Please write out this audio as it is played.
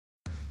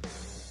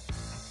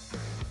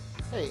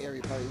Hey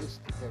everybody, this is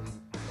the Petty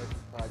Murphy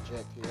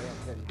Project here. I'm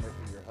Petty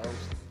Murphy, your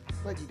host.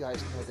 Let you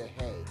guys know that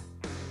hey,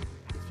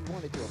 if you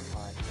want to do a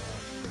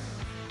podcast,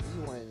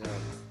 you want to know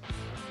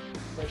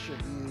express your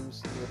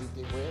views and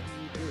everything, whatever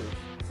you do,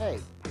 hey,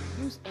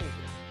 use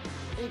Anchor.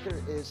 Anchor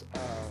is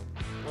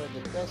one of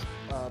the best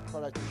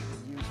products you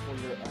can use for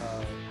your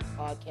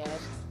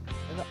podcast,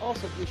 and it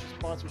also gives you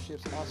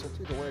sponsorships also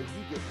too, to where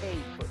you get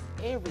paid for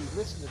every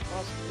listen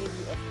across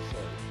every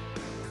episode.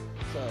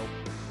 So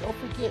don't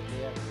forget,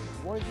 man, if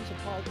you want to use a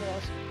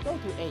podcast, go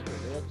to Anchor,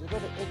 man. Just go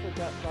to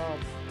anchor.com,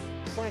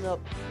 sign up,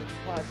 get your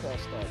podcast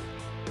started.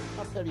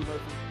 I'm Petty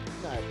Murphy.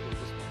 Not a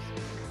this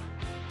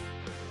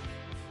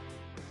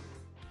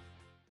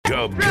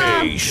Dub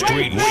Day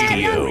Street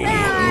Radio. Read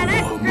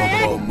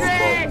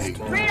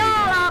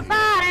all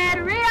about it.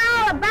 Read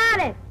all about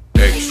it.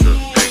 Extra,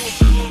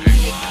 extra,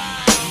 extra.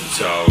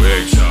 It's all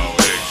extra,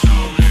 extra,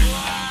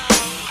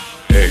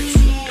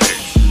 extra,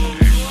 extra.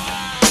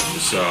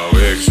 It's all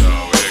extra,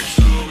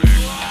 extra,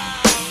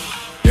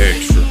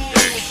 extra,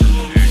 extra.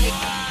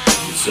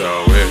 It's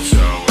all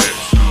extra,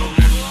 extra,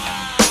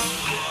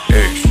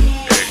 extra,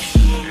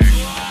 extra.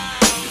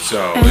 It's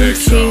all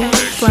extra,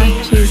 Black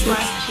Jesus.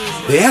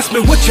 They ask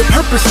me what's your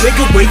purpose,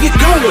 nigga, where you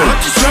going?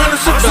 I'm just trying to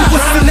survive. So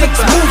what's the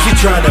next move you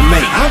trying to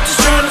make? I'm just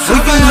trying to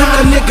survive. Will you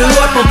hook a nigga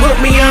up and put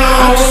me on?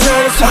 I'm just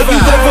trying to survive. Are you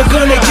ever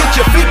gonna get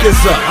your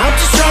figures up? I'm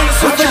just trying to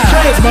survive. What's your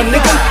plans, my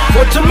nigga,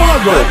 for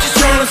tomorrow? I'm just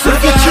trying to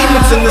survive. What are your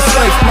achievements in this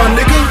life, my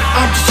nigga?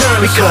 I'm just trying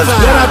to survive. Because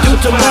what I do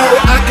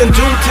tomorrow, I can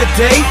do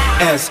today,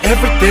 as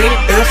everything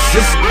else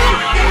is.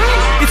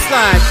 It's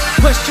like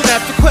question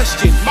after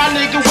question. My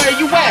nigga, where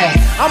you at?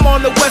 I'm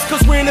on the West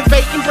Coast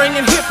renovating,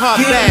 bringing hip-hop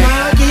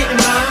back. Getting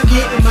mine.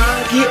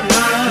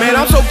 Man,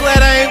 I'm so glad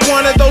I ain't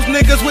one of those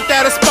niggas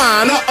without a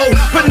spine.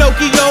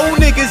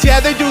 Pinocchio niggas, yeah,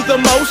 they do the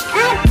most.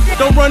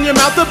 Don't run your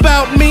mouth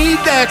about me,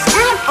 that's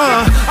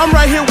I'm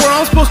right here where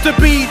I'm supposed to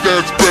be.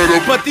 That's better.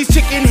 But these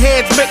chicken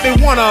heads make me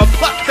wanna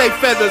pluck they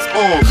feathers.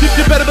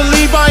 You better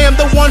believe I am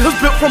the one who's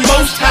built from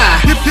most high.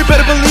 You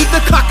better believe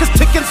the clock is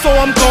ticking, so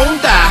I'm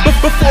gon' die.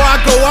 But before I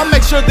go, I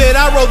make sure that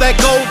I roll that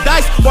gold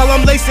dice while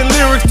I'm lacing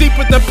lyrics deep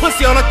with the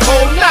pussy on a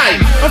cold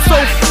night. I'm so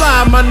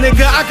fly, my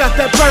nigga, I got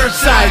that bird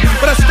sight.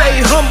 But I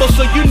stay humble,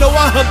 so you know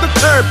I hug the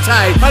curb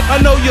tight.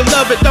 I know you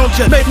love it, don't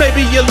you?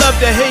 Maybe you love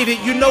to hate it.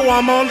 You know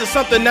I'm on to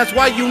something, that's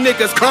why you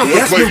niggas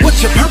contemplate. Ask me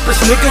what's your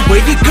purpose, nigga, where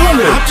you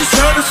going? I'm just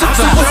trying to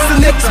survive. So what's the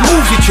next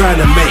move you trying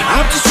to make?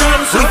 I'm just trying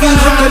to survive. Will you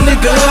hook a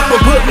nigga up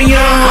and put me on?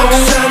 I'm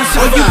just trying to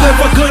survive. Are you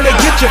ever gonna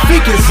get your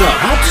figures up?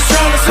 I'm just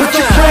trying to survive. What's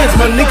your plans,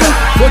 my nigga,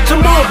 for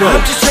tomorrow?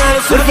 I'm just trying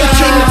to survive. What are your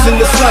achievements in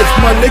this life,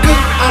 my nigga?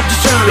 I'm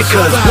just trying to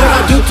survive. Because what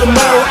I do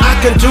tomorrow, I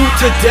can do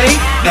today,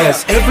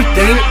 as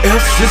everything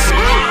else is.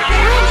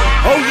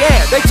 Oh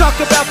yeah, they talk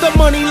about the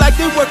money like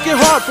they working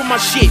hard for my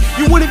shit.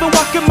 You wouldn't even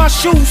walk in my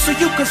shoes so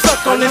you can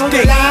suck on this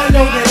dick. I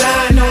know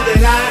that.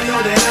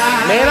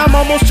 Man, I'm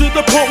almost to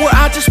the point where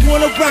I just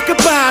wanna rock a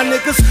bye,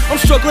 niggas.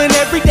 I'm struggling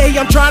every day,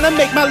 I'm trying to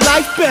make my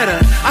life better.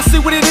 I see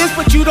what it is,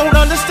 but you don't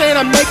understand,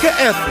 I make an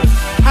effort.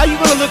 How you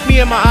gonna look me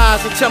in my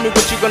eyes and tell me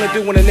what you're gonna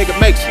do when a nigga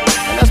makes it?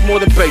 And that's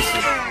more than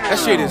basic. That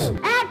shit is.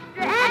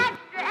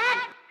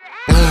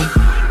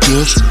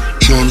 Just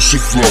trying to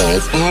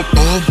survive.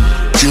 I'm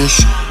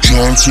just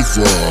trying to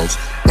survive.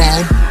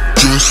 I'm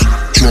just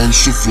trying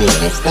to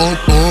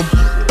survive. I'm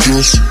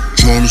just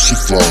trying to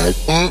survive.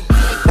 I'm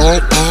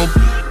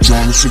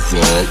trying to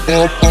survive.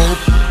 I'm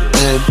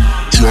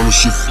trying to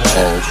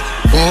survive.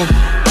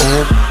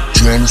 I'm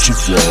trying to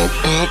survive.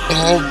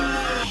 I'm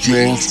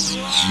just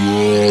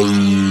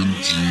trying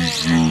to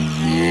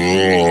survive.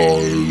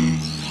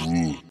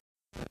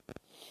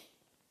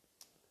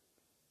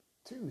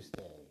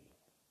 Tuesday,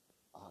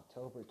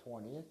 October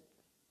 20th.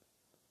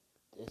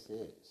 This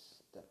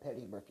is the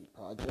Petty Murphy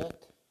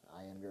Project.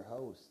 I am your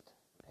host,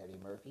 Petty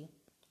Murphy.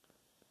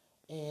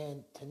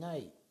 And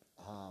tonight,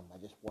 I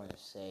just want to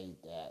say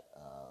that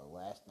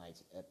last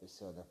night's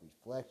episode of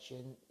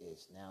Reflection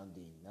is now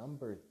the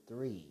number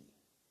 3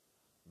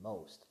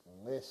 most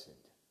listened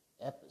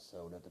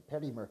episode of the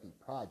Petty Murphy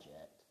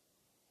Project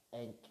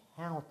and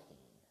counting.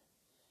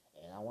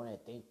 And I want to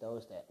thank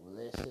those that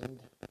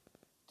listened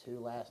to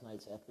last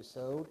night's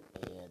episode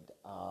and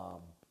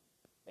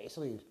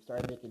basically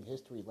started making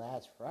history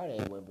last Friday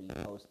when we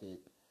posted,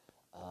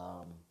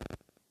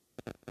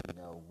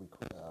 we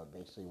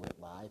basically went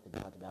live and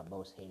talked about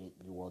Most Hated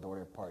New World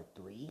Order Part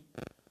 3,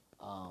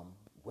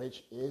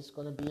 which is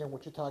going to be in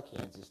Wichita,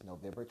 Kansas,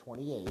 November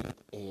 28th,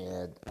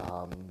 and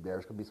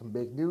there's going to be some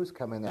big news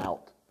coming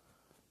out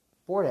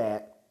for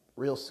that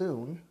real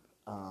soon.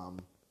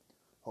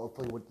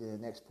 Hopefully within the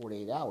next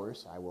 48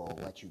 hours, I will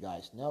let you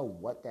guys know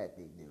what that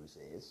big news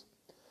is.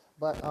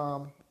 But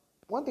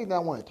one thing that I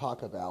want to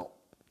talk about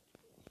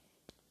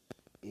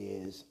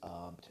is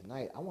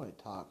tonight I want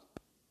to talk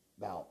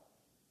about,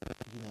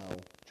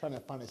 trying to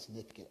find a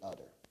significant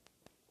other.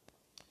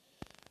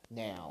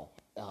 Now,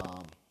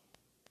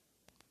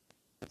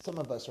 some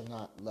of us are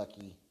not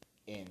lucky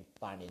in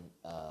finding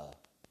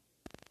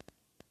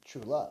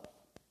true love.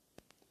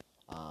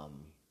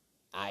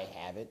 I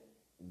have it.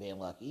 been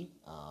lucky.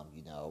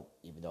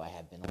 Even though I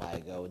have been a while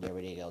ago and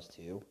everything else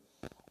too.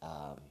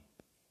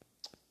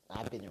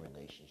 I've been in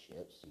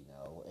relationships,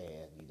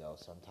 and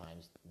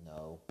sometimes,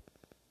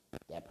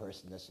 that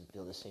person doesn't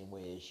feel the same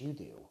way as you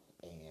do.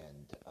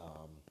 And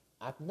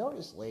I've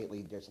noticed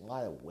lately there's a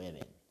lot of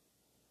women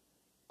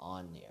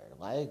on there.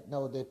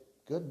 The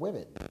good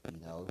women,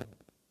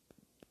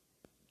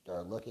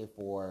 they're looking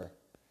for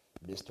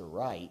Mr.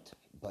 Right,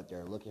 but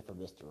they're looking for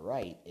Mr.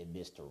 Right and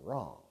Mr.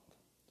 Wrong.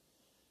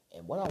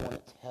 And what I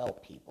want to tell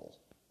people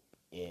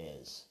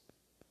is,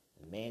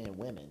 men and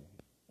women,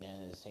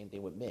 and the same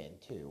thing with men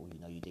too,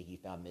 you think you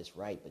found Miss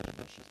Right, but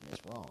she's Miss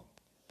Wrong,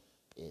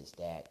 is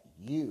that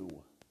you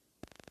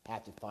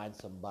have to find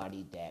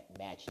somebody that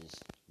matches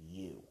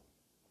you.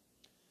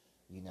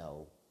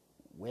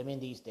 Women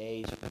these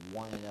days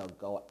want to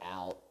go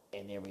out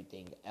and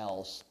everything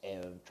else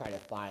and try to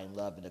find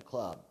love in a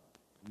club.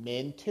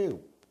 Men too.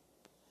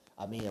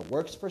 I mean, it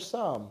works for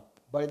some,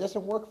 but it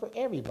doesn't work for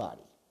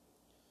everybody.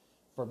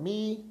 For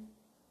me,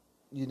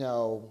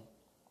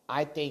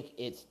 I think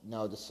it's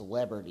the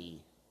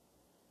celebrity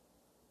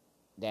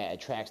that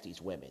attracts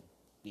these women,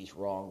 these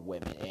wrong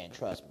women. And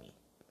trust me,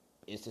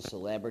 it's the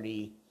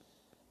celebrity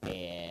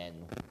and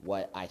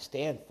what I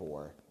stand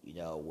for,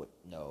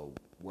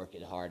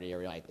 working hard and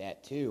everything like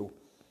that too,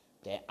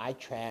 that I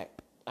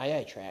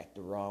attract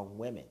the wrong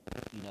women,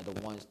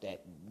 the ones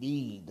that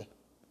need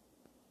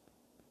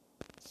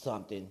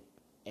something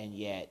and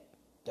yet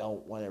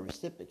don't want to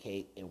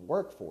reciprocate and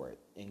work for it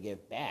and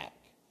give back.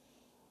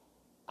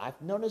 I've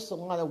noticed a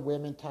lot of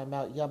women talking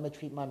about, I'm going to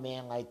treat my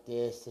man like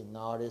this and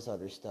all this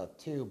other stuff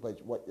too,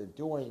 but what you're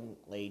doing,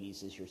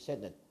 ladies, is you're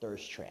setting a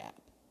thirst trap.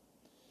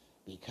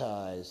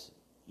 Because,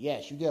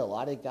 yes, you get a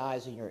lot of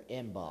guys in your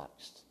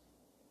inbox,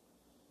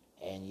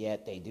 and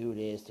yet they do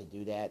this, they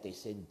do that, they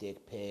send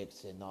dick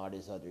pics and all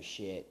this other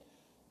shit.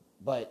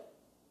 But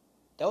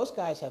those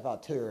guys have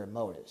ulterior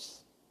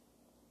motives.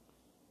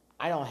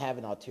 I don't have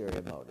an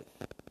ulterior motive.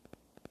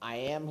 I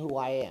am who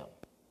I am.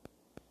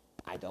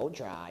 I don't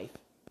drive.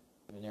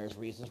 And there's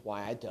reasons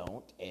why I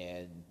don't,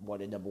 and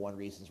one of the number one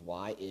reasons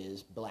why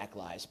is Black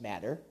Lives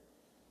Matter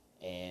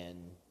and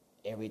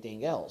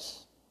everything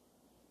else.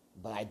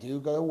 But I do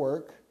go to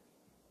work.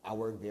 I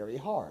work very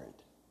hard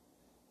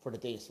for the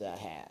things that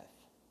I have.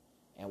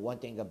 And one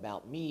thing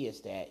about me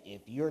is that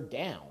if you're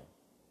down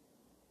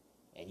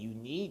and you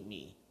need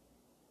me,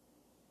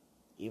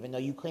 even though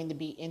you claim to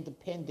be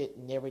independent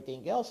and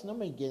everything else, and I'm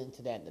going to get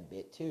into that in a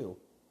bit too,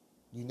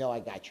 I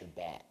got your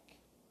back.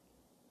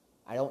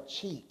 I don't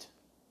cheat.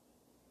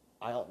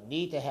 I don't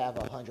need to have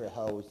 100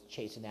 hoes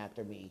chasing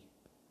after me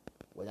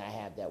when I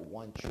have that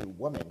one true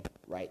woman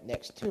right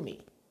next to me.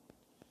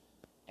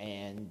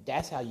 And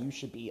that's how you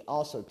should be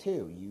also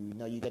too. You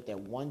got that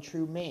one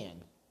true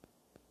man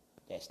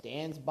that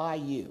stands by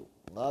you,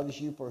 loves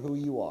you for who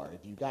you are.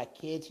 If you got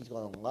kids, he's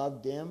going to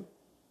love them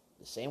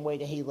the same way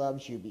that he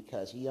loves you,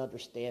 because he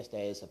understands that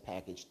it's a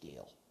package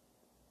deal.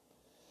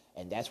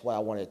 And that's what I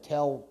want to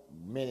tell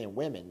men and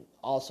women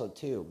also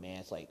too, man.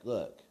 It's like,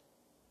 look,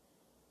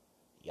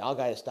 y'all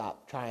got to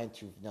stop trying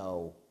to,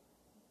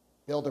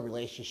 build a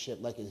relationship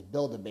like it's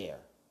Build-A-Bear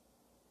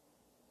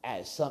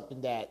as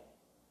something that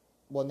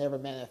will never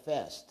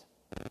manifest.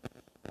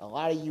 A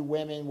lot of you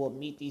women will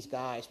meet these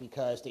guys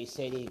because they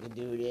say they can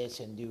do this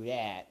and do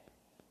that.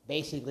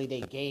 Basically, they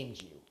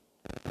gamed you.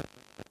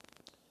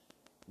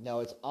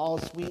 It's all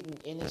sweet and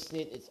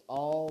innocent. It's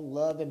all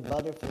love and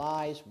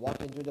butterflies,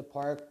 walking through the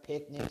park,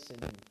 picnics,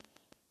 and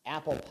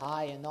apple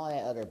pie, and all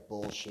that other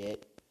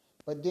bullshit.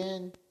 But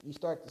then you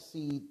start to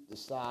see the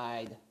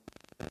side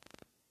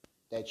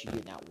that you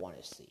did not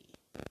want to see.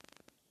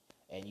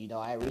 And,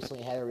 I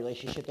recently had a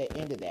relationship that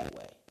ended that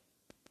way.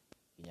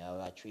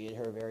 I treated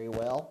her very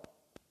well.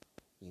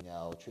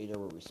 Treated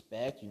her with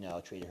respect.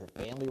 Treated her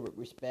family with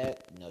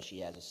respect. She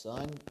has a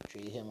son.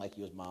 Treated him like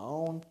he was my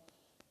own.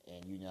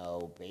 And,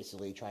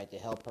 basically tried to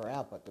help her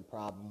out. But the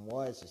problem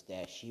is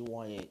that she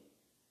wanted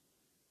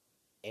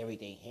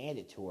everything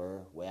handed to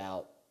her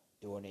without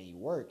doing any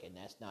work. And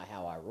that's not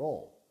how I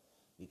roll.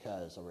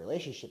 Because a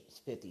relationship is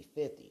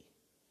 50-50.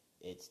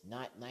 It's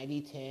not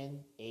 90-10,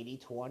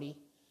 80-20,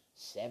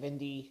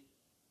 70-30,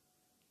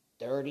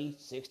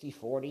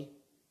 60-40.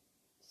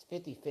 It's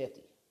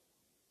 50-50.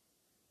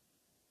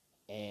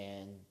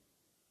 And,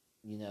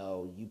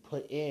 you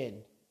put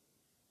in,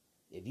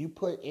 if you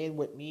put in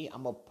with me,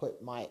 I'm going to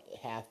put my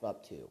half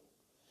up too.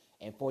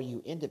 And for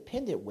you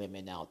independent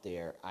women out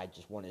there, I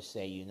just want to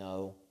say,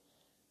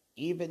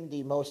 even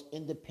the most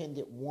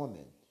independent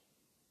woman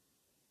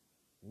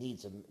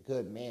needs a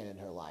good man in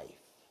her life.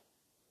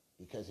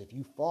 Because if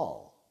you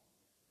fall,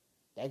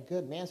 that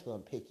good man's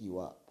going to pick you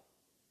up.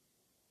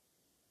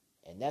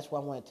 And that's what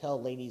I want to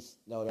tell ladies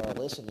that are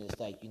listening. It's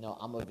like,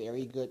 I'm a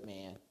very good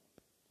man.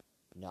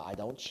 I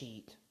don't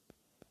cheat.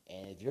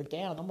 And if you're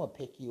down, I'm going to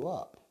pick you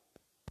up.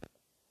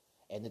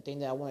 And the thing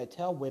that I want to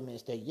tell women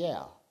is that,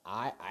 yeah,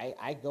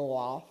 I go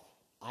off,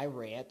 I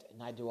rant,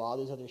 and I do all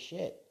this other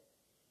shit.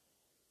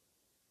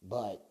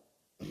 But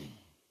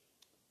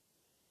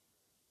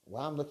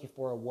when I'm looking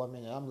for a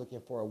woman, and I'm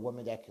looking for a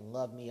woman that can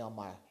love me on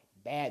my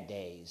bad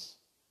days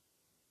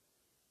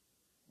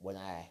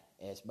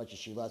as much as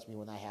she loves me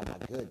when I have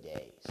my good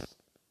days.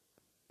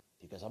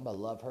 Because I'm going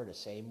to love her the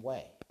same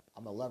way.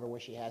 I'm going to love her when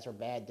she has her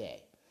bad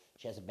day.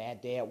 She has a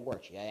bad day at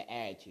work. She got an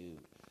attitude.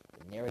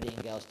 And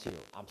everything else too.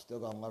 I'm still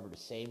going to love her the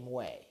same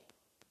way.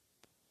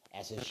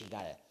 As if she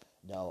got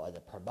a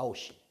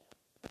promotion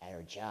at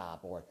her job.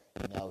 Or,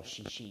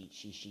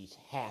 she's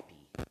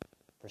happy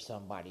for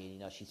somebody.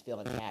 She's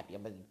feeling happy.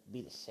 I'm going to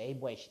be the same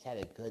way. She's had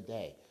a good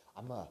day.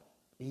 I'm going to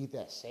be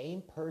the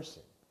same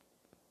person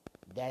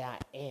that I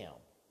am.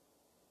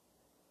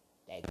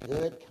 That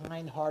good,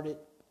 kind-hearted,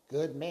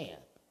 good man.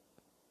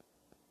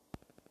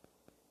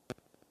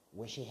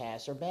 When she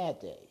has her bad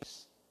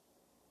days.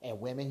 And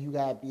women, you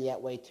gotta be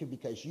that way too,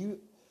 because you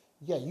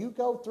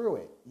go through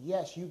it.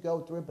 Yes, you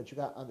go through it, but you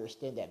gotta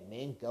understand that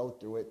men go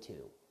through it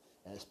too.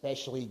 And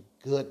especially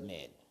good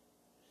men.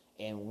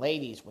 And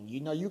ladies, when you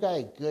know you got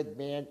a good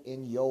man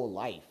in your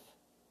life,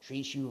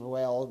 treats you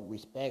well,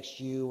 respects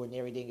you and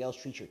everything else,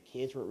 treats your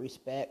kids with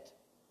respect,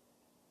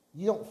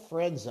 you don't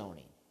friend zone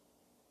him.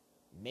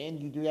 Men,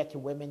 you do that to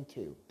women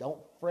too. Don't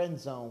friend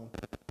zone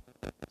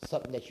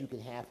something that you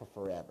can have for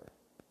forever.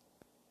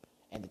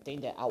 And the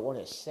thing that I want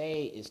to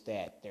say is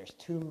that there's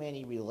too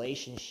many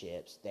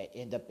relationships that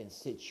end up in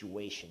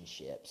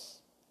situationships.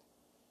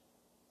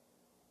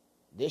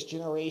 This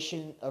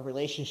generation of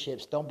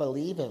relationships don't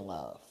believe in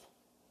love.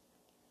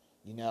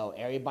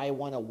 Everybody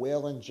want a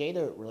Will and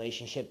Jada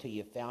relationship till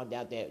you found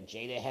out that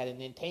Jada had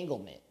an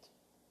entanglement.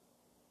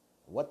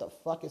 What the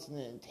fuck is an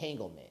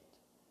entanglement?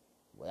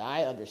 What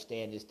I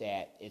understand is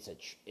that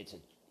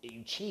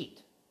you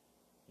cheat.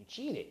 You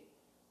cheated.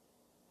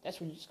 That's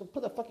when you just gonna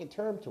put a fucking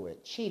term to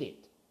it. Cheated.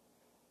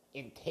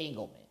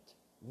 Entanglement.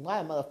 A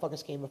lot of motherfuckers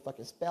can't even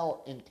fucking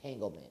spell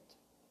entanglement.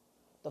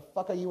 The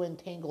fuck are you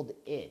entangled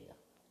in?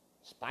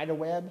 Spider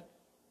web?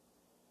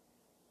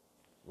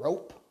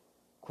 Rope?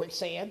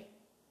 Quicksand?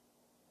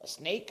 A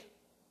snake?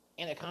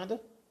 Anaconda?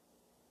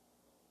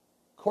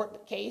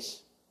 Court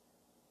case?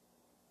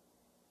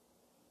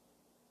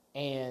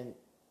 And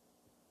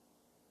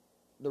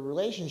the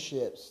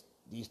relationships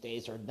these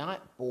days are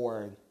not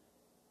born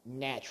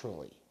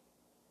naturally.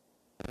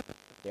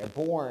 They're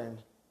born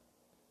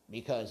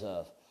because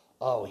of,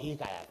 oh, he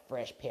got a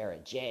fresh pair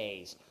of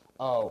J's.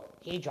 Oh,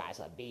 he drives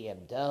a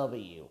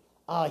BMW.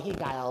 Oh, he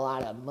got a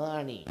lot of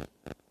money.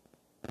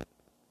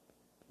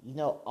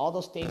 All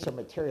those things are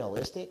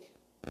materialistic.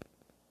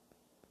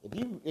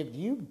 If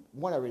you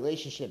want a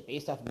relationship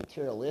based off of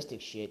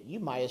materialistic shit, you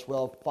might as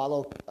well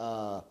follow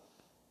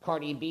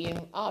Cardi B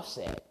and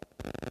Offset.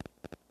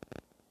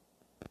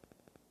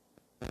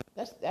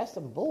 That's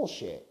some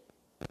bullshit.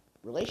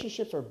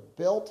 Relationships are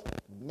built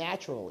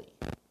naturally.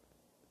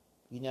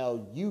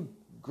 You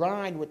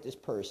grind with this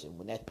person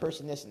when that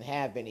person doesn't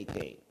have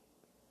anything.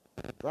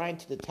 Grind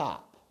to the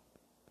top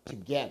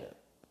together.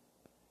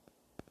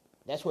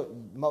 That's what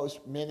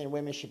most men and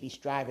women should be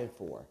striving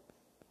for.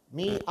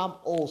 Me, I'm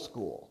old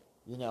school.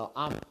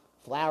 I'm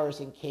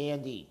flowers and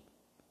candy,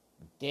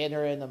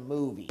 dinner and a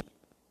movie,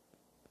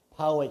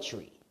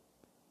 poetry,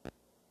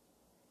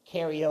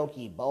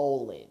 karaoke,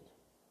 bowling,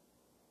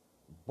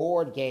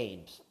 board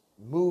games,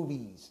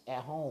 movies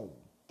at home,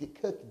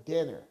 cook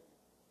dinner,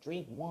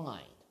 drink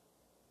wine,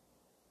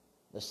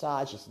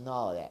 massages and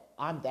all of that.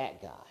 I'm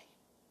that guy.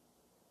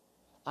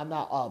 I'm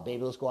not, oh,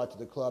 baby, let's go out to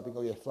the club and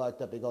go get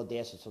fucked up and go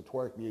dance to some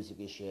twerk music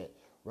and shit.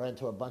 Run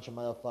into a bunch of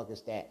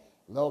motherfuckers that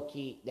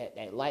low-key,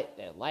 that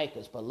like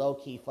us, but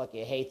low-key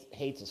fucking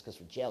hates us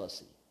because of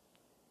jealousy.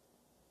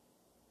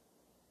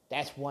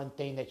 That's one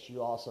thing that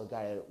you also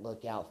got to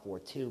look out for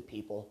too,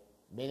 people,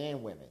 men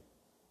and women.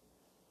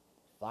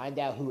 Find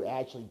out who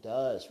actually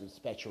does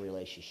respect your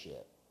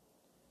relationship.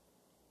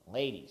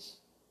 Ladies,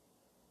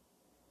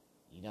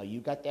 you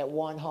got that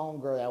one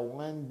homegirl, that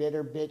one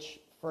bitter bitch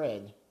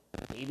friend,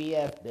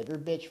 BBF, bitter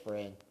bitch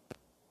friend,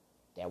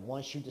 that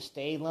wants you to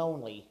stay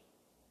lonely,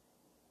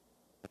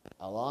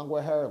 along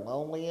with her,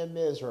 lonely and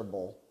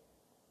miserable.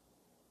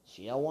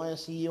 She don't want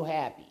to see you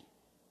happy.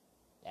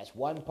 That's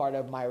one part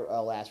of my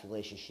last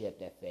relationship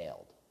that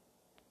failed.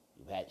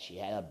 She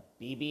had a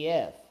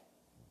BBF,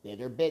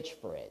 bitter bitch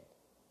friend.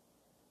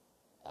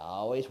 I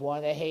always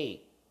want to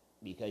hate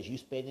because you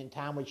spending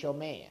time with your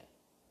man.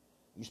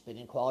 You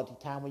spending quality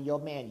time with your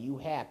man, you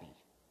happy.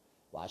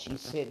 While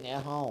she's sitting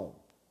at home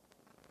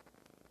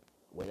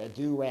with a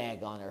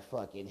do-rag on her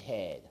fucking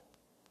head,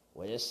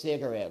 with a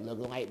cigarette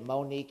looking like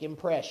Monique and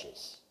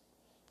Precious,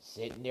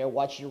 sitting there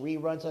watching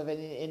reruns of it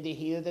in the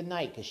heat of the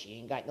night because she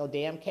ain't got no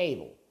damn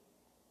cable,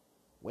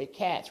 with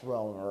cats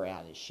rolling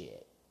around and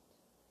shit,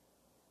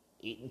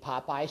 eating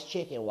Popeye's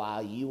chicken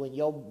while you and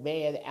your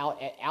man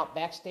out at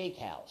Outback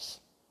Steakhouse.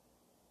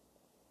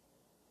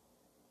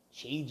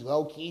 She's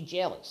low-key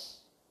jealous.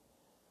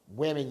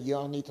 Women, you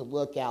don't need to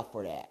look out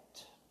for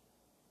that.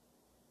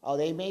 Oh,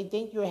 they may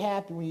think you're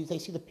happy when they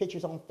see the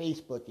pictures on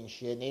Facebook and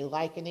shit, and they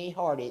like and they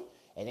heart it,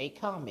 and they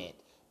comment.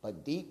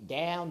 But deep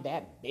down,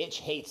 that bitch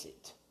hates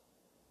it.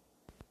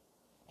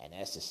 And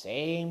that's the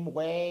same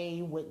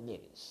way with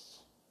niggas.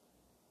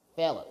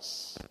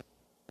 Fellas,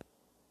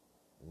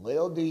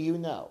 little do you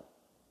know,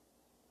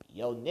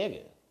 Yo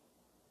nigga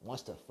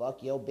wants to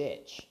fuck your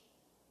bitch.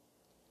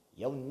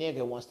 Yo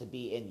nigga wants to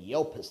be in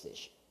your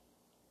position.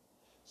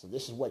 So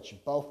this is what you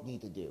both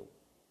need to do.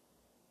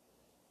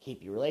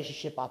 Keep your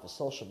relationship off of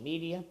social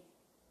media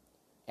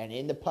and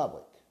in the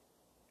public.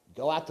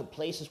 Go out to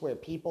places where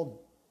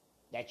people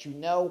that you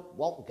know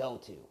won't go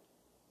to.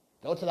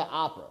 Go to the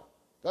opera.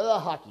 Go to the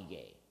hockey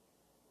game.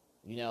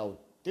 You know,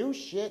 do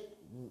shit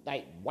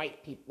like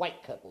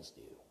white couples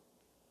do.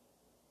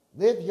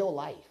 Live your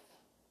life.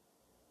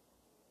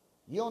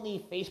 You don't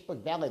need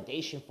Facebook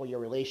validation for your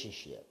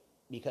relationship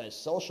because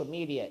social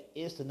media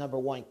is the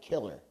 #1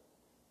 killer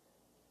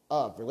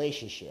of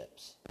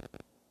relationships.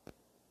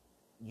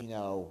 You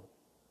know,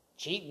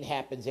 cheating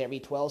happens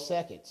every 12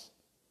 seconds.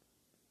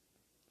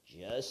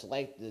 Just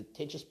like the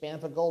attention span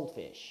of a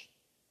goldfish.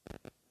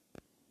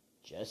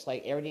 Just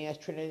like everything that's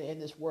trending in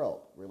this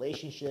world.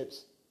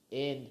 Relationships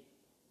end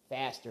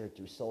faster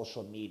through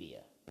social media.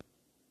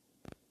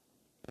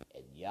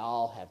 And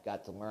y'all have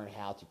got to learn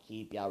how to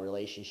keep y'all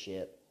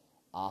relationship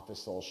off of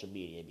social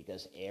media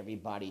because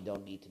everybody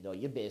don't need to know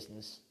your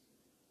business.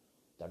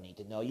 Don't need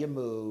to know your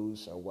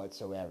moves or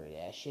whatsoever.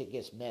 That shit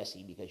gets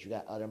messy because you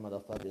got other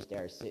motherfuckers that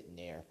are sitting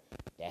there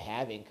that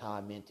haven't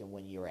commented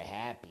when you're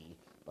happy,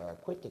 but are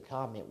quick to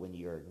comment when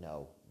you're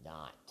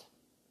not.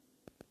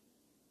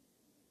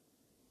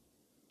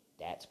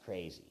 That's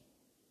crazy.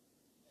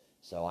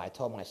 So I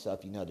told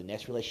myself, the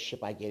next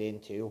relationship I get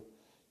into,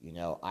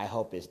 I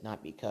hope it's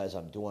not because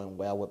I'm doing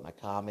well with my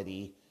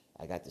comedy.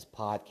 I got this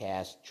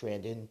podcast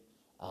trending.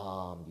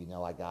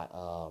 I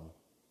got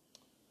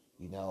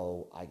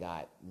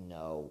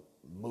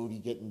movie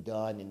getting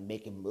done and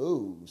making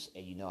moves,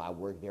 and I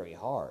work very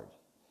hard.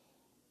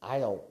 I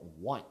don't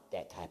want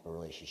that type of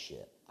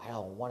relationship. I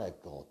don't want a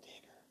gold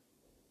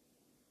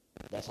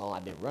digger. That's all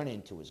I've been running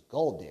into is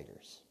gold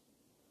diggers.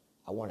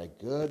 I want a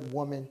good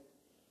woman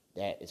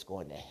that is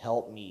going to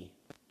help me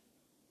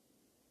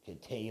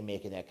continue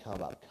making that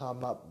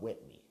come up with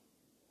me.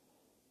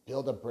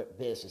 Build a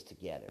business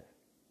together.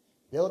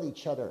 Build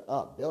each other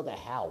up. Build a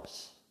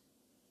house.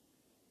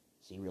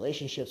 See,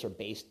 relationships are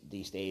based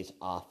these days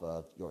off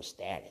of your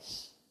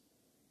status.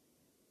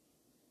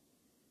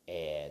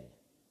 And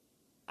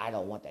I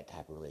don't want that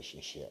type of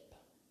relationship.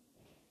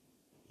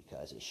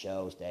 Because it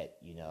shows that,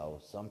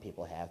 some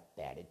people have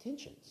bad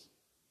intentions.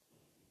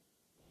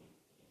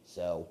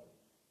 So,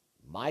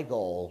 my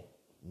goal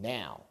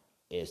now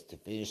is to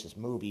finish this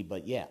movie.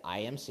 But yeah, I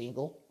am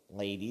single,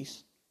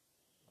 ladies.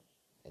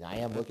 And I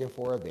am looking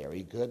for a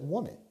very good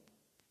woman.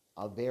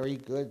 A very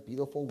good,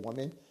 beautiful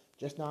woman.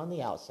 Just not on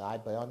the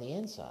outside, but on the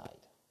inside.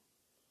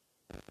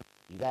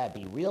 You gotta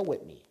be real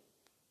with me.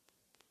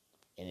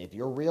 And if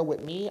you're real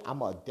with me, I'm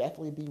gonna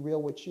definitely be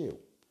real with you.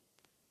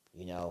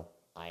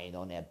 I ain't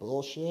on that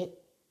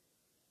bullshit.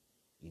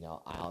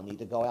 I don't need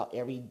to go out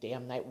every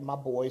damn night with my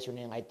boys or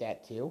anything like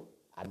that too.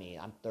 I mean,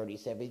 I'm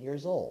 37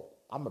 years old.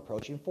 I'm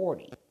approaching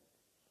 40.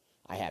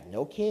 I have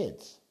no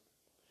kids.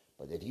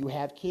 But if you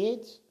have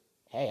kids,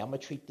 hey, I'm gonna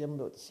treat them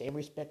with the same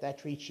respect I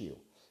treat you.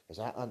 Because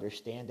I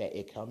understand that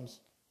it comes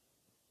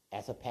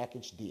as a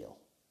package deal.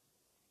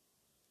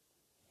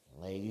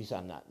 Ladies,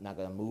 I'm not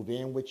going to move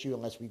in with you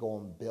unless we go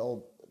and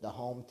build the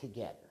home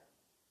together.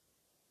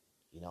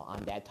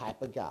 I'm that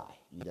type of guy,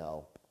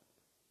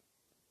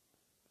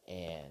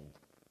 And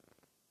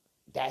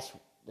that's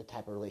the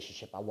type of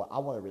relationship I want. I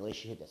want a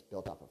relationship that's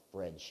built off of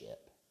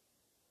friendship.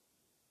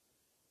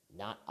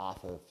 Not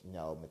off of,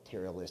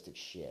 materialistic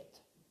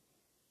shit.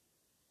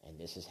 And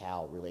this is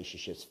how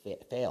relationships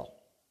fail.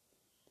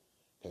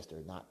 Because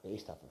they're not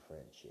based off of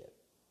friendship.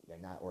 They're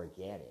not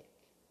organic.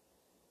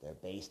 They're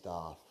based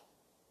off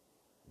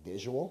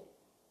visual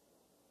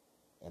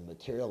and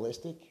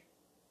materialistic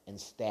and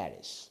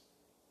status.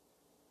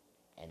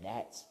 And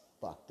that's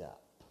fucked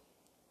up.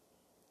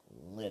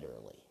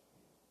 Literally.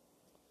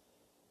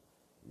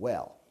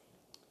 Well,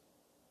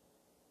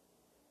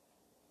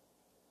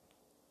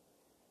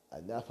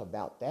 enough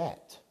about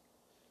that.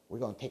 We're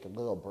going to take a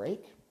little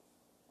break,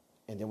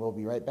 and then we'll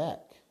be right back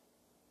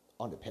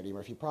on the Petty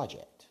Murphy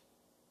Project.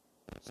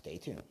 Stay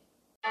tuned.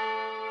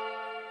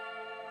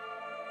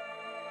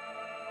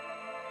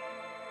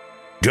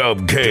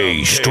 Dub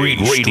K Street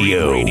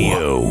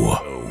Radio.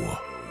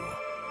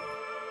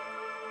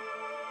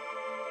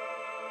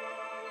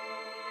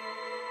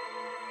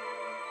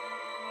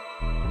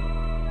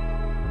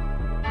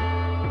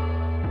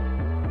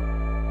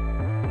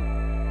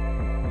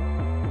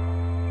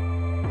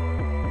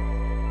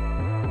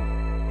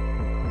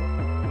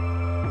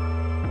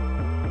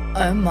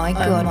 Oh my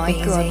god,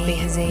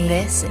 Beezy.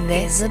 This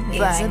is a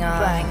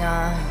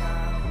banger.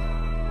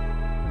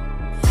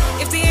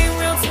 If they ain't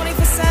real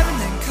 24/7,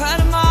 then cut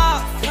them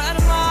off.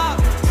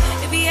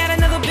 If he had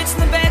another bitch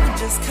in the bed, then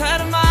just cut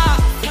them off.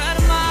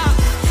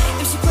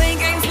 If she playing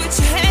games with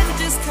your head, then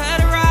just cut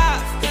her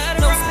off.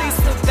 No space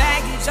for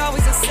baggage,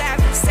 always a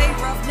savage. Stay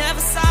rough, never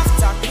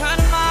soft, I'll cut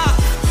them off.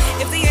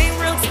 If they ain't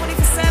real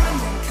 24/7, then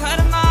cut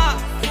them off.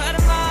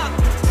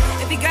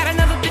 If he got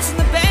another bitch in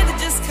the bed, then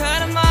just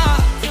cut him off.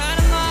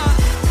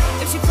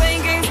 If she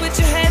playing games with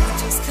your head, then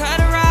just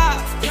cut her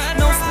off.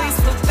 No space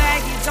for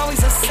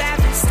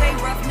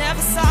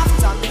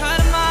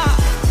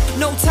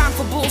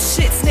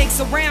shit. Snakes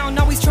around,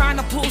 always trying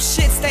to pull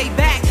shit. Stay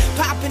back,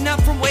 popping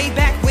up from way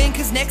back when.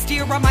 Cause next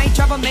year I might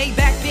drop a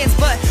Maybach Benz.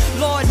 But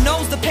Lord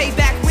knows the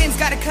payback wins.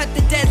 Gotta cut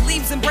the dead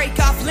leaves and break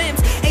off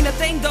limbs. Ain't a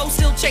thing though,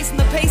 still chasing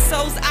the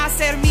pesos. I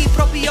ser mi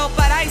propio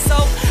paraíso.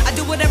 I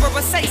do whatever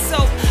I say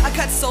so. I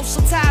cut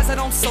social ties, I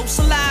don't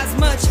socialize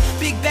much.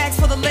 Big bags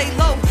for the lay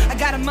low. I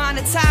gotta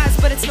monetize,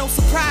 but it's no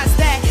surprise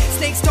that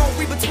snakes don't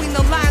read between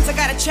the lines. I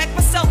gotta check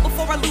myself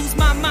before I lose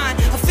my mind.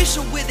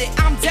 Official with it,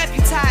 I'm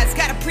deputized.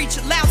 Gotta preach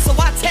it loud so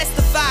I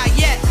testify,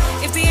 yeah.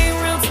 If they ain't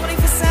real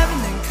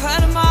 24/7, then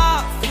cut 'em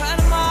off, cut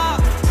 'em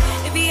off.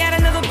 If he had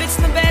another bitch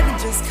in the bed, then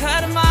just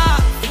cut 'em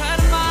off, cut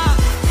 'em off.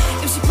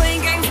 If she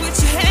playing games with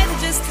your head, then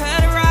just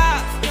cut her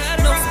off, cut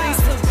her off. No space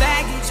for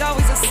baggage,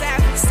 always a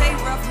savage. Stay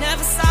rough,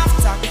 never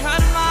soft, I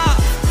cut 'em off.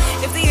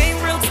 If they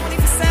ain't real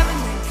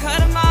 24/7, then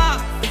cut 'em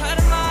off, cut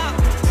 'em off.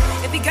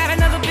 If he got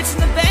another bitch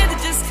in the bed, then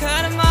just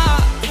cut 'em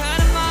off, cut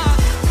 'em off.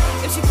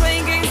 If she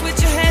playing games with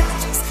your head,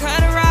 then just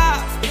cut her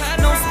off, cut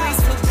her off. No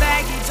space for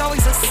baggage,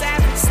 always a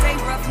savage. Stay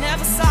rough,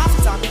 never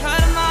soft, I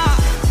cut 'em off.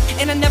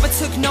 And I never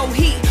took no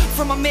heat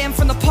from a man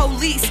from the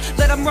police.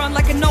 Let him run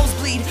like a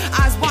nosebleed.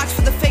 Eyes watch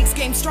for the fakes,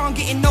 game strong,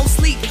 getting no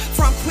sleep.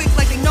 Front quick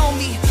like they know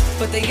me,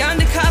 but they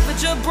undercover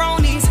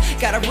jabronis.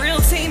 Got a real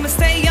team and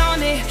stay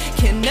on it.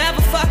 Can never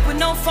fuck with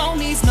no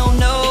phonies. No,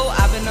 no,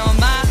 I've been on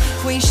my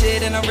queen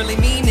shit and I really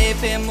mean it.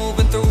 Been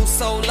moving through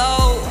so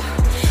low.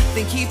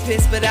 Think he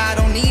pissed, but I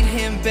don't need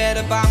him.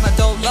 Better buy my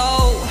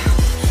dolo.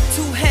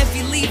 Too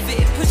heavy, leave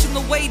it. Pushing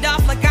the weight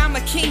off like I'm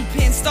a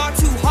kingpin. Start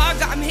too hard,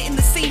 got him hitting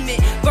the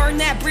cement. Burn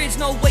that bridge,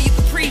 no way you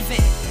can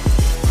prevent.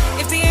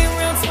 If they ain't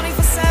real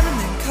 24/7,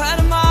 then cut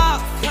 'em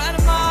off, cut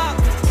 'em off.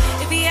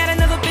 If he had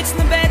another bitch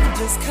in the bed, then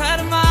just cut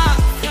 'em off,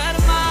 cut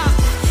 'em off.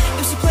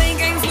 If she playing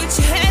games with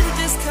your head, then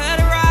just cut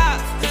her off,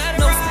 cut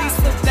her no off. Space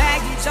for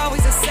baggage,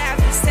 always a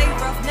savage. Stay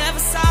rough, never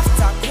soft,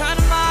 I cut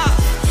 'em off.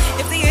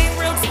 If they ain't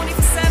real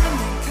 24/7,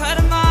 then cut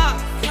 'em off,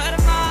 cut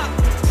 'em off.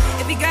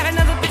 If he got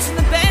another bitch in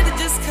the bed, then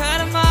just cut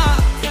 'em off,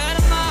 cut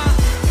 'em off.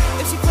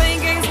 If she playing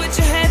games with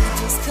your head, then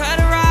just cut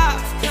her off,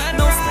 cut her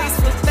no off. Space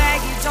for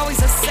baggage, always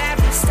a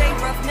savage. Stay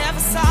rough, never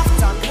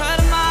soft, I cut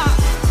 'em off.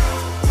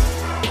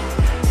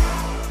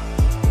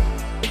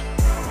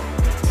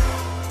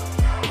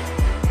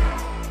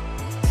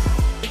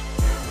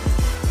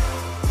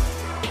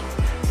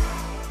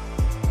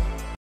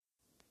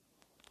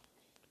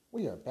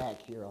 We are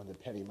back here on the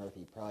Petty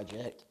Murphy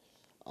Project.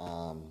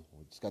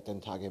 We just got done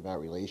talking about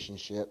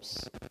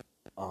relationships.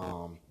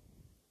 One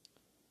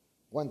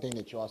thing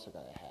that you also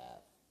gotta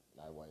have,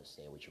 I want to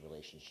say with your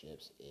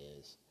relationships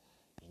is,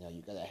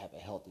 you gotta have a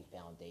healthy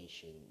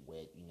foundation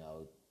with,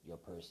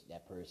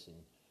 that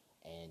person,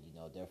 and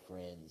their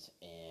friends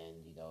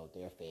and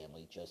their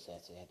family, just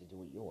as they have to do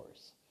with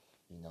yours.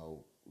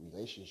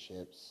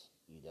 Relationships,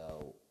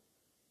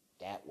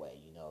 that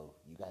way, you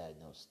gotta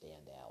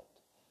stand out.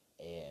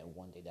 And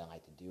one thing that I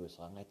like to do is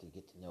I like to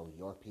get to know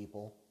your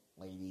people,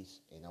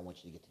 ladies, and I want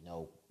you to get to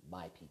know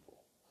my people.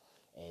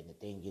 And the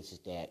thing is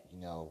that,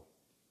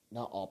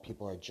 not all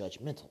people are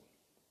judgmental.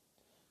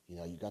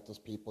 You got those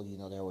people,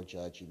 that will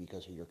judge you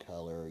because of your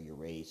color, your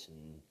race,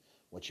 and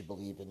what you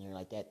believe in, and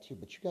like that too.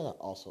 But you gotta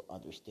also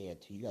understand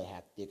too, you gotta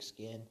have thick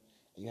skin,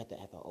 and you have to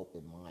have an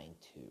open mind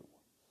too.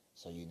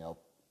 So,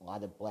 a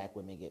lot of black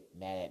women get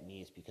mad at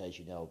me is because,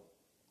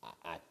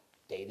 I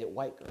dated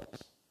white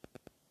girls.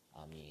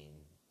 I mean,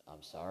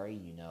 I'm sorry,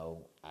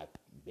 I've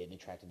been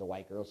attracted to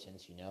white girls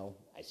since,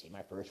 I see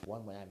my first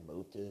one when I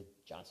moved to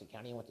Johnson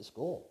County and went to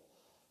school.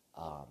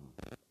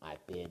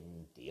 I've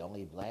been the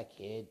only black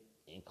kid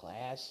in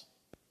class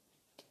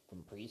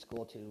from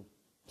preschool to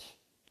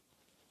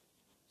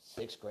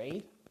 6th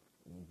grade.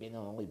 Been the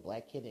only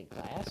black kid in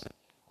class.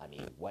 I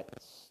mean,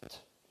 what's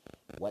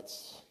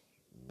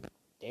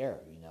there,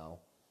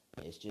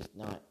 It's just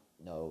not,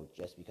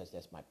 just because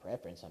that's my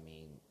preference. I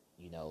mean,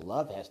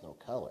 love has no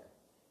color.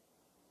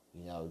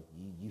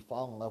 You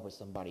fall in love with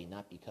somebody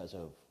not because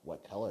of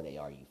what color they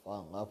are. You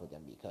fall in love with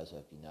them because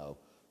of,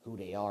 who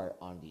they are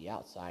on the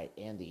outside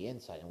and the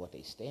inside and what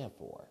they stand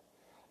for.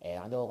 And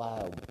I know a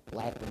lot of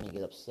black women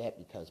get upset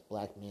because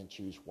black men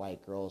choose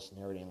white girls and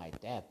everything like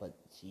that. But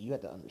see, you have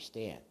to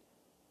understand,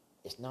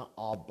 it's not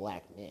all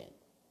black men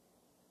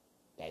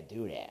that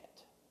do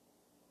that.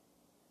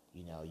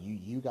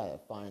 You gotta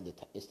find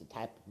it's the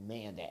type of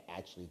man that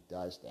actually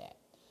does that.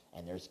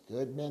 And there's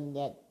good men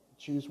that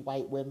choose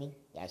white women,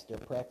 that's their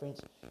preference.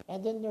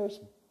 And then there's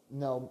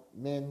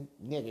men,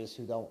 niggas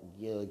who don't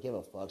give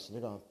a fuck, so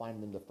they're gonna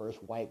find them the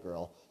first white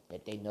girl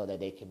that they know that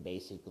they can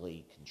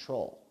basically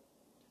control.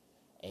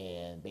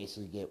 And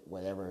basically get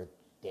whatever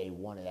they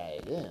wanted out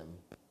of them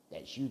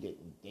that they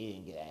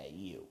didn't get out of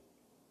you.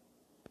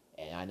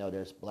 And I know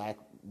there's black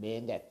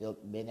men that feel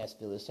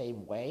the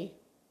same way,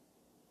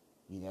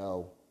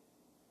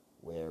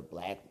 where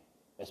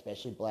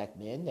especially black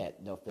men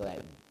that feel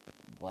that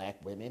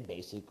black women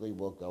basically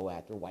will go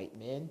after white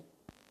men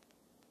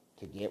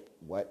to get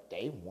what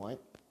they want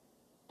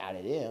out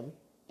of them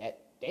that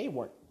they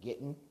weren't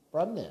getting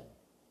from them.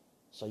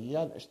 So you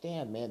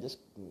understand, man, this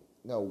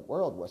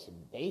world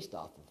wasn't based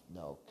off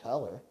of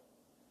color.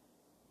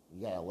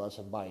 You gotta love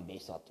somebody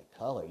based off their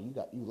color. You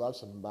love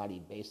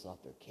somebody based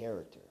off their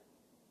character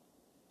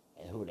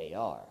and who they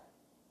are,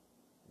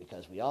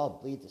 because we all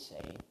bleed the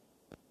same.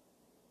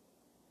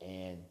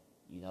 And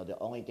the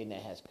only thing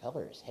that has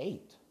color is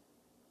hate.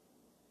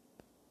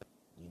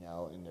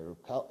 And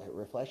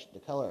the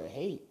color of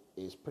hate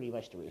is pretty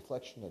much the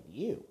reflection of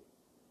you.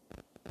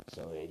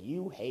 So if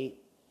you hate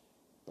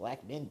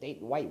black men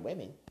dating white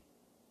women,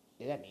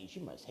 then that means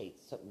you must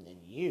hate something in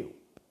you.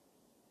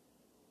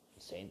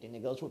 Same thing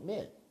that goes with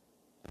men.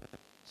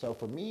 So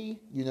for me,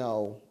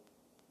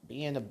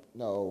 being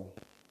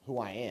who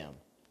I am,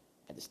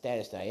 at the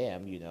status that I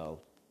am,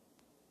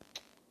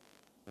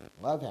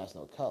 love has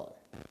no color.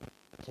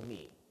 To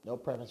me, no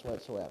preference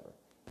whatsoever.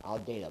 I'll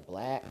date a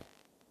black,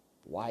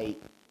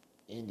 white,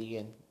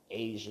 Indian,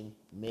 Asian,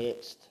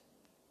 mixed,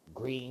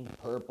 green,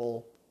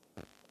 purple,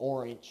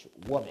 orange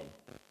woman.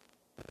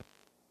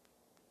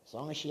 As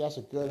long as she has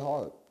a good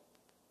heart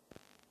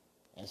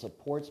and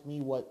supports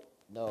me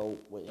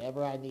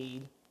whatever I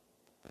need,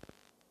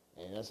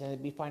 and it doesn't have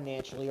to be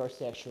financially or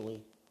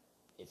sexually,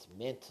 it's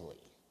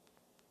mentally.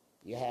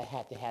 You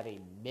have to have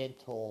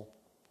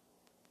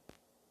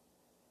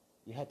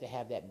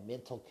that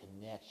mental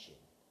connection.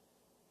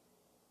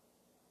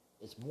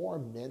 It's more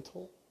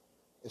mental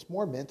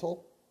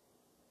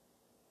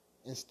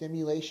and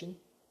stimulation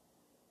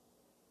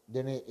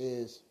than it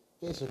is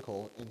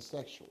physical and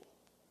sexual.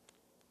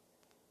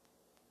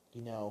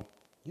 You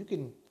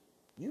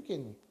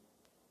can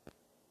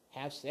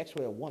have sex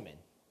with a woman,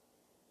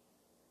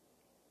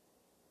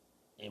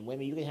 and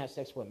women, you can have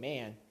sex with a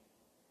man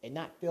and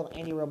not feel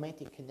any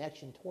romantic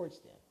connection towards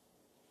them.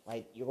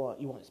 Like you want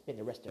to spend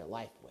the rest of their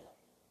life with them.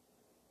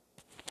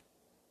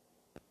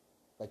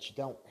 But you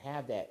don't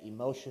have that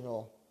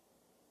emotional,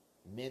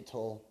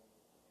 mental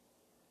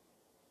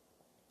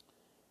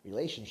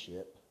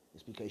relationship.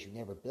 It's because you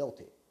never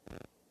built it.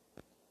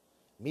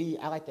 Me,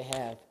 I like to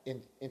have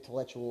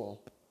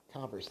intellectual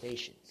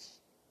conversations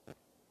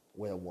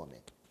with a woman.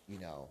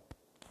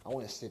 I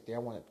want to sit there, I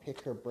want to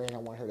pick her brain, I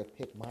want her to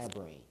pick my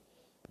brain.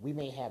 We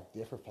may have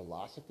different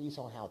philosophies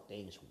on how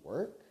things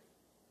work,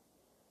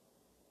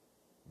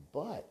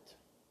 but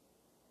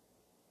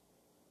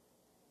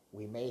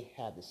we may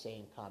have the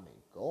same common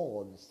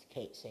goal and the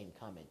same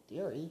common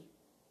theory,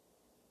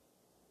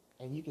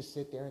 and you can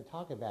sit there and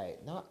talk about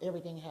it. Not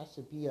everything has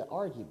to be an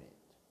argument.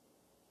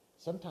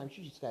 Sometimes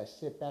you just got to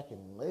sit back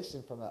and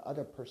listen from the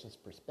other person's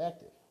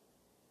perspective,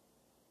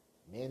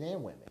 men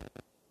and women.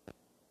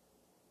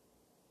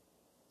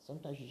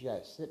 Sometimes you just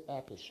got to sit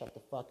back and shut the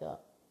fuck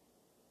up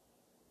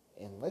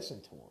and listen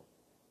to them.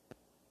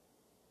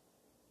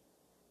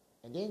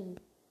 And then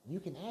you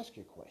can ask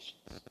your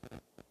questions.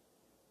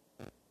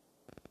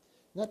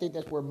 And I think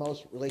that's where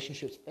most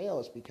relationships fail,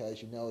 is because,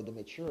 the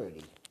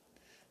maturity.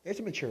 There's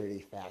a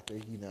maturity factor,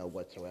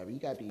 whatsoever. You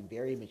got to be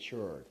very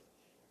mature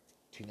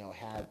to,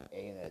 have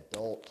an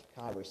adult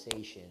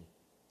conversation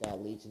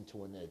that leads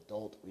into an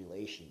adult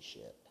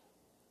relationship.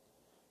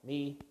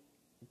 Me,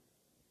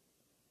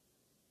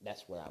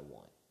 that's what I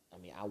want.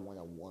 I want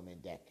a woman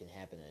that can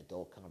have an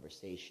adult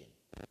conversation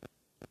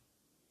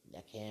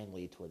that can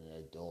lead to an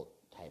adult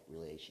type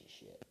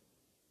relationship.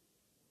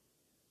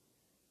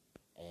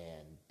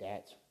 And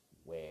that's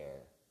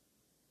where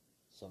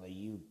some of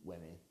you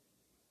women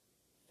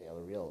fail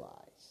to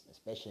realize,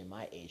 especially in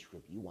my age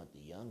group. You want the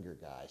younger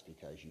guys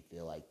because you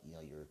feel like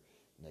you're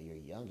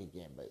young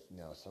again. But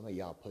some of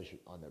y'all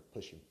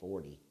pushing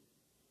 40,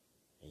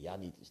 and y'all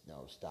need to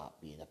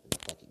stop being up in the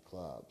fucking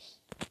clubs.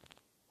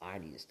 I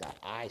need to stop.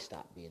 I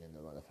stopped being in the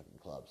motherfucking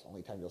clubs.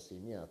 Only time you'll see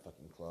me in a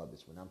fucking club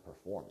is when I'm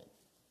performing.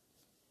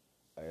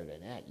 Other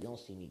than that, you don't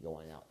see me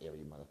going out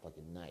every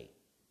motherfucking night.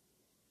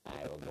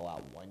 I will go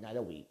out one night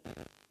a week.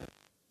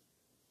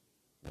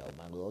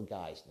 My little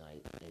guy's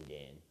night, and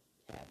then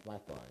have my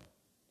fun.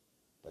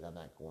 But I'm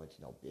not going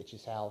to no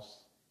bitch's house,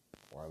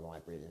 or I'm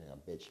not bringing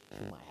a bitch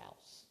to my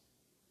house.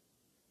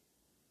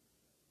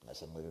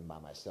 Unless I'm living by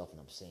myself and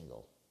I'm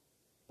single.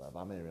 But if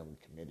I'm in a really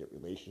committed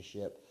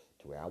relationship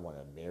to where I want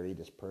to marry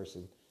this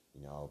person,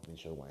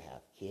 eventually want to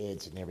have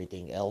kids and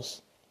everything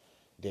else,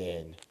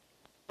 then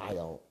I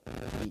don't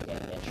need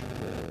that extra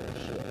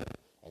shit.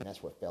 And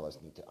that's what fellas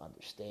need to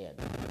understand.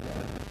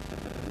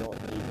 You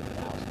don't need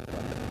 1,000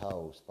 fucking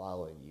hoes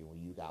following you when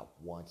you got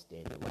one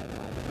standing right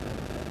by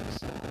the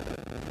side.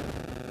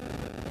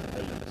 And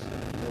ladies,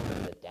 you don't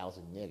need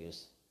 1,000 niggas,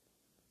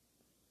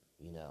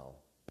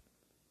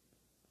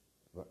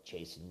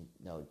 chasing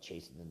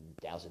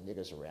 1,000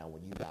 niggas around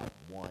when you got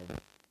one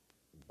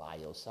by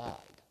your side.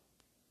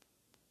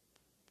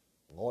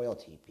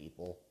 Loyalty,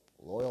 people.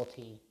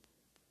 Loyalty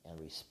and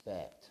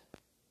respect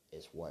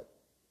is what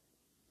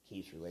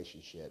keeps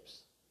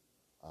relationships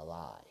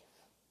alive.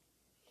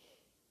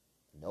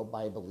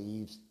 Nobody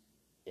believes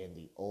in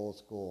the old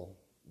school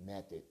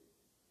method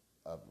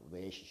of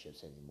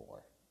relationships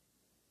anymore.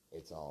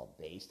 It's all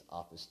based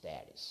off of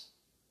status,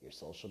 your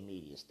social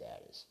media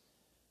status.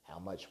 How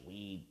much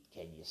weed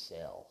can you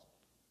sell?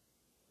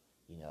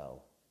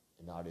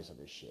 And all this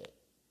other shit.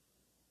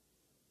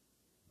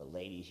 But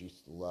ladies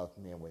used to love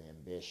men with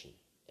ambition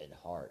and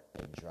heart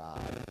and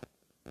drive.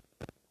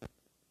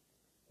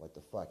 What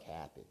the fuck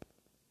happened?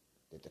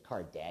 Did the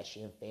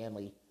Kardashian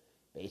family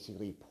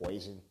basically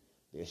poison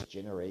this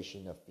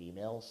generation of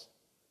females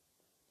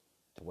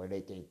to where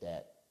they think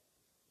that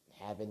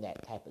having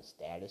that type of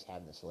status,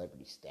 having the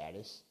celebrity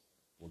status,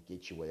 will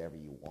get you whatever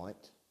you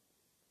want?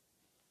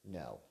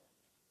 No.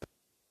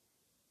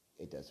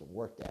 It doesn't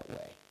work that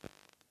way.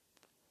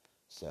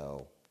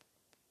 So,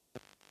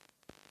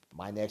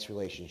 my next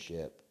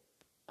relationship,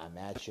 I'm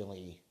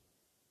actually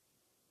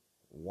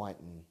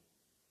wanting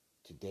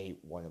to date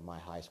one of my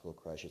high school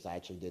crushes. I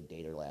actually did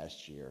date her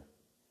last year.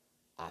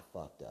 I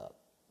fucked up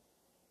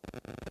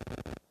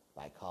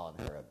by calling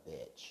her a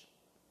bitch.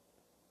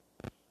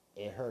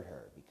 It hurt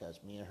her because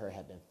me and her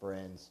have been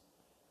friends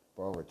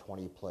for over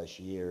 20 plus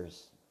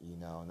years, you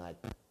know, and I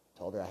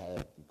told her I had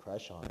a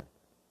crush on her.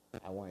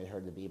 I wanted her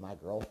to be my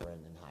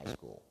girlfriend in high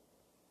school,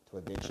 to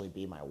eventually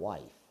be my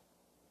wife.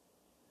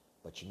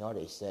 But you know what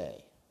they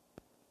say,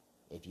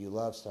 if you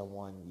love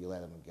someone, you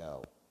let them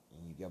go,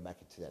 and you go back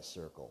into that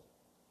circle.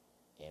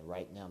 And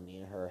right now, me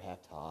and her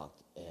have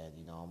talked, and,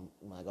 you know,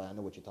 when I go down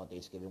to Wichita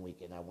Thanksgiving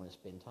weekend, I want to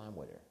spend time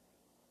with her.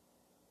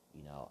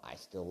 You know, I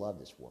still love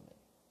this woman.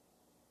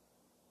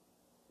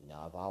 You know,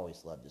 I've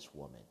always loved this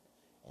woman.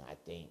 And I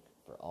think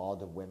for all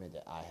the women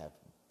that I have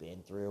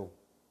been through,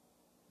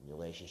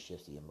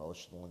 relationships, the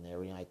emotional and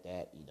everything like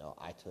that, you know,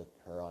 I took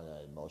her on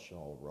an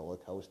emotional roller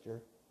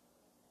coaster,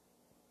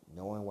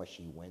 knowing what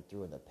she went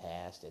through in the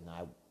past, and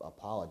I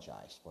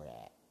apologize for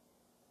that.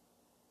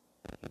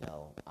 You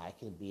know,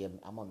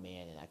 I'm a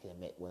man, and I can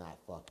admit when I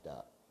fucked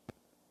up.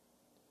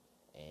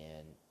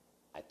 And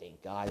I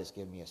think God has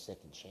given me a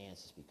second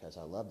chance because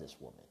I love this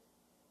woman.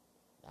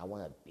 I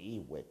want to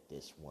be with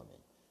this woman.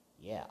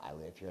 Yeah, I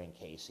live here in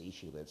KC.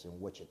 She lives in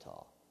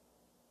Wichita.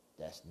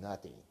 That's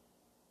nothing.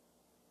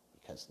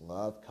 Because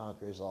love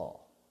conquers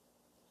all.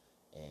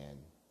 And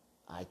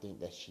I think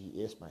that she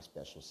is my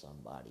special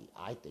somebody.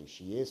 I think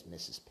she is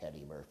Mrs.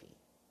 Petty Murphy.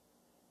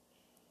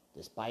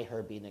 Despite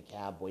her being a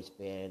Cowboys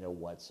fan or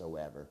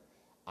whatsoever,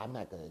 I'm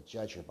not going to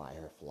judge her by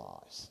her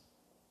flaws.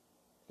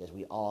 Because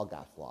we all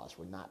got flaws.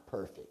 We're not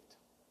perfect.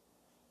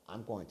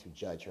 I'm going to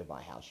judge her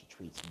by how she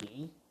treats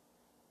me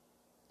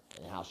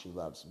and how she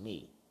loves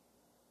me.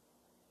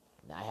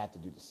 And I have to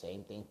do the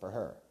same thing for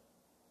her.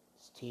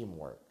 It's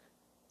teamwork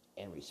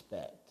and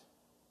respect.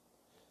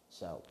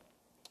 So,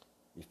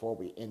 before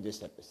we end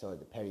this episode of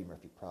the Petty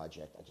Murphy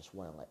Project, I just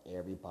want to let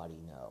everybody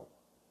know,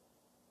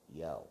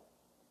 yo,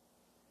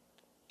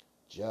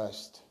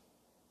 just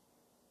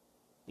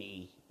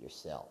be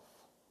yourself.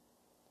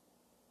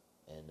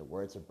 And in the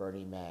words of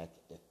Bernie Mac,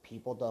 if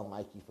people don't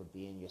like you for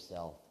being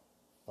yourself,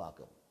 fuck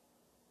them.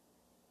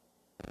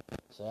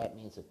 So that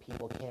means if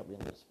people can't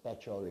really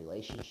respect your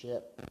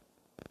relationship,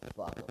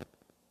 fuck them.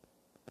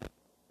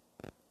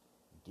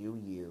 Do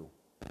you,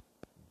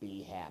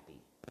 be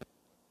happy,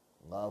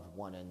 love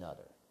one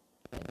another,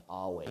 and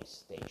always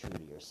stay true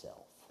to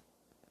yourself.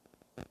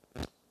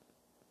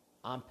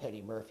 I'm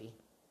Petty Murphy.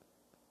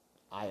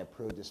 I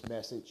approve this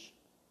message.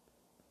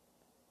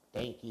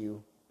 Thank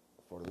you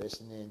for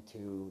listening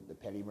to the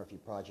Petty Murphy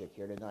Project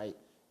here tonight.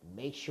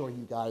 Make sure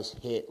you guys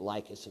hit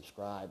like and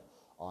subscribe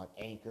on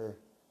Anchor,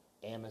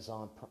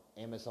 Amazon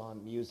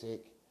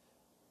Music,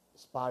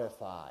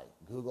 Spotify,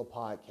 Google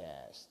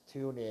Podcasts,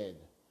 TuneIn,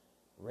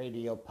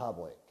 Radio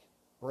Public,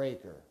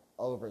 Breaker,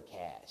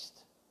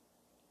 Overcast,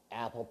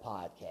 Apple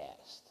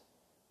Podcast.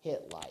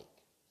 Hit like,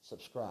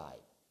 subscribe,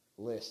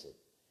 listen.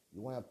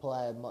 You want to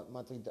apply a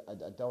monthly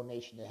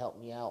donation to help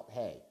me out?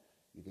 Hey,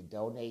 you can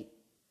donate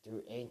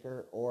through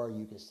Anchor, or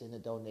you can send a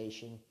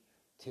donation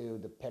to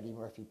the Petty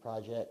Murphy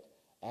Project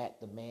at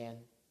the Man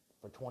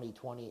for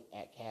 2020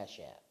 at Cash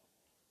App,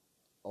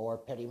 or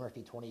Petty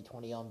Murphy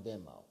 2020 on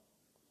Venmo.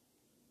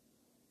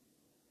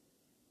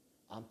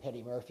 I'm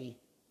Petty Murphy.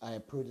 I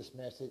approve this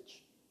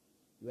message.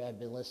 You have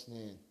been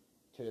listening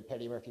to the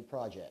Petty Murphy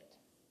Project.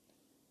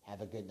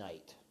 Have a good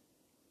night.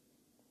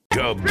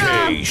 Dub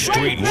K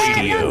Street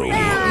Radio.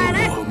 Read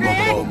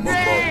all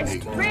about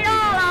it. Read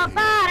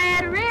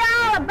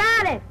all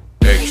about it.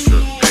 Extra,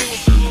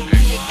 extra,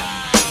 extra.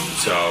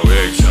 It's all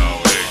extra,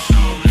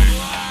 extra,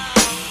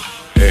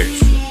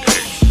 extra,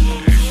 extra.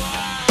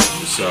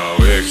 It's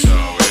all extra,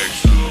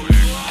 extra,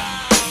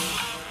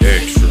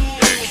 extra,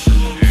 extra.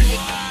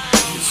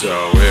 It's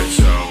all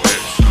extra,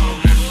 extra,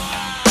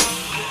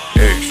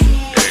 extra.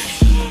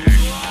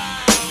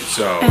 It's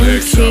all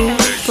extra.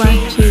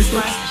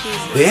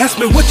 They ask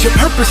me what's your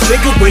purpose,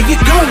 nigga, where you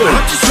going?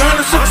 I'm just trying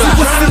to survive. So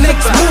what's the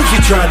next move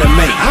you trying to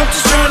make? I'm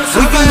just trying to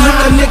survive. Will you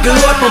hook a nigga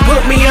up and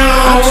put me on?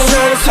 I'm just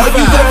trying to survive. Are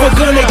you ever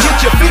gonna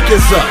get your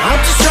figures up? I'm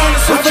just trying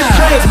to survive. What's your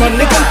plans, my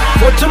nigga,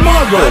 for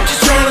tomorrow? I'm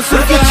just trying to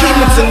survive. What are your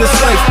achievements in this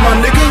life, my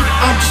nigga?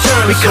 I'm just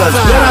trying to survive. Because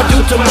what I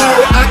do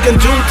tomorrow, I can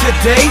do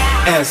today,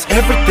 as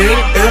everything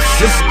else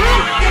is.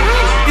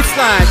 It's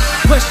like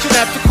question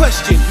after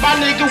question. My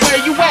nigga,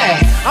 where you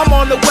at? I'm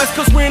on the West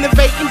Coast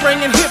renovating,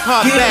 bringing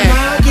hip-hop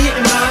back.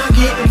 Getting mine.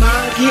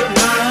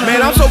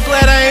 Man, I'm so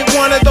glad I ain't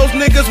one of those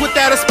niggas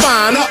without a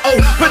spine.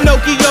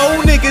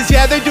 Pinocchio niggas,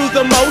 yeah, they do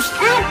the most.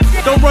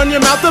 Don't run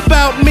your mouth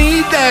about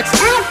me. That's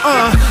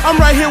I'm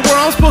right here where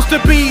I'm supposed to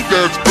be.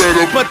 That's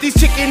better. But these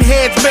chicken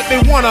heads make me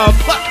wanna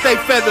pluck they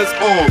feathers.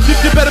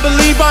 You better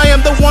believe I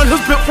am the one who's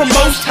built from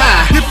Most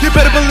High. You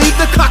better believe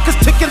the clock is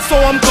ticking, so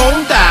I'm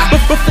gon' die.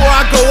 But before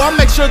I go, I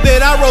make sure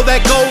that I roll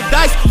that gold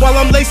dice while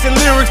I'm lacing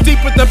lyrics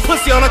deeper than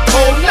pussy on a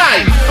cold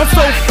night. I'm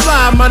so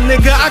fly, my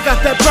nigga, I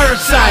got that bird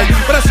sight.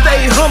 But I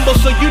stay humble,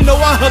 so you know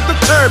I hug the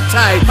curb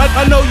tight.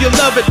 I know you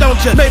love it, don't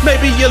you?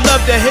 Maybe you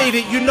love to hate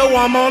it. You know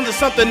I'm on to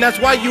something, that's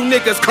why you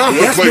niggas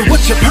contemplate. Ask me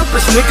what's your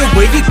purpose, nigga,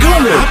 where you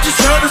going? I'm just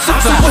trying to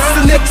survive. So what's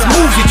the next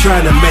move you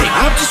trying to make?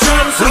 I'm just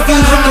trying to survive. Will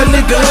you hook a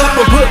nigga up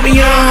and put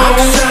me on? I'm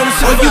just trying to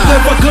survive. Or you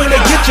ever gonna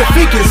get your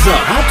figures up?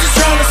 I'm just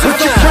trying to survive.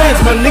 With your plans,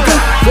 my nigga,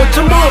 for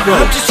tomorrow.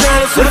 I'm just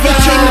trying to survive. What are your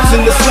changes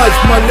in this life,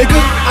 my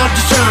nigga? I'm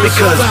just trying to survive.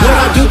 Because what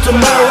I do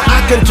tomorrow, I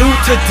can do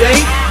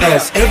today,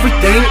 as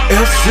everything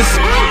else is.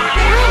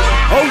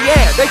 Oh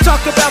yeah, they talk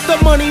about the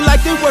money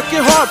like they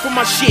working hard for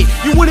my shit.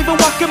 You wouldn't even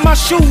walk in my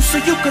shoes so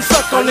you can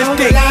suck on this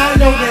dick. I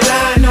know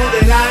that.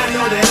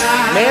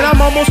 Man, I'm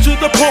almost to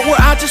the point where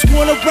I just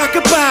wanna rock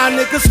and buy,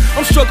 niggas.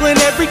 I'm struggling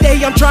every day,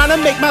 I'm trying to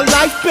make my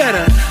life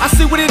better. I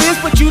see what it is,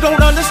 but you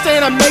don't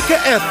understand, I make an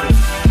effort.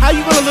 How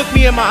you gonna look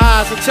me in my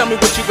eyes and tell me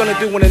what you gonna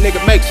do when a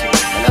nigga makes it?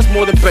 And that's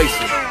more than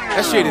basic.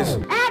 That shit is...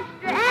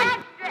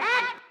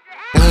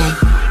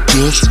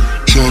 Just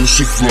trying to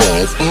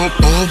survive.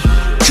 I'm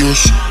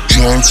just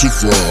trying to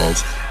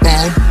survive.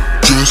 I'm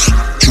just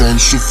trying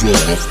to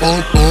survive.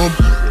 I'm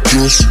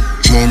just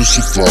trying to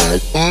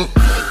survive. I'm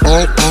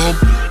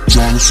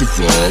trying to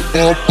survive.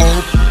 I'm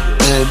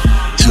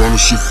trying to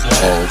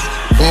survive.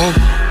 I'm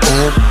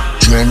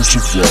trying to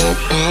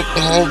survive.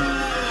 I'm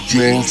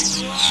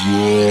just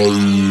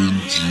trying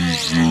to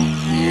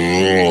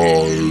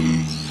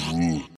survive.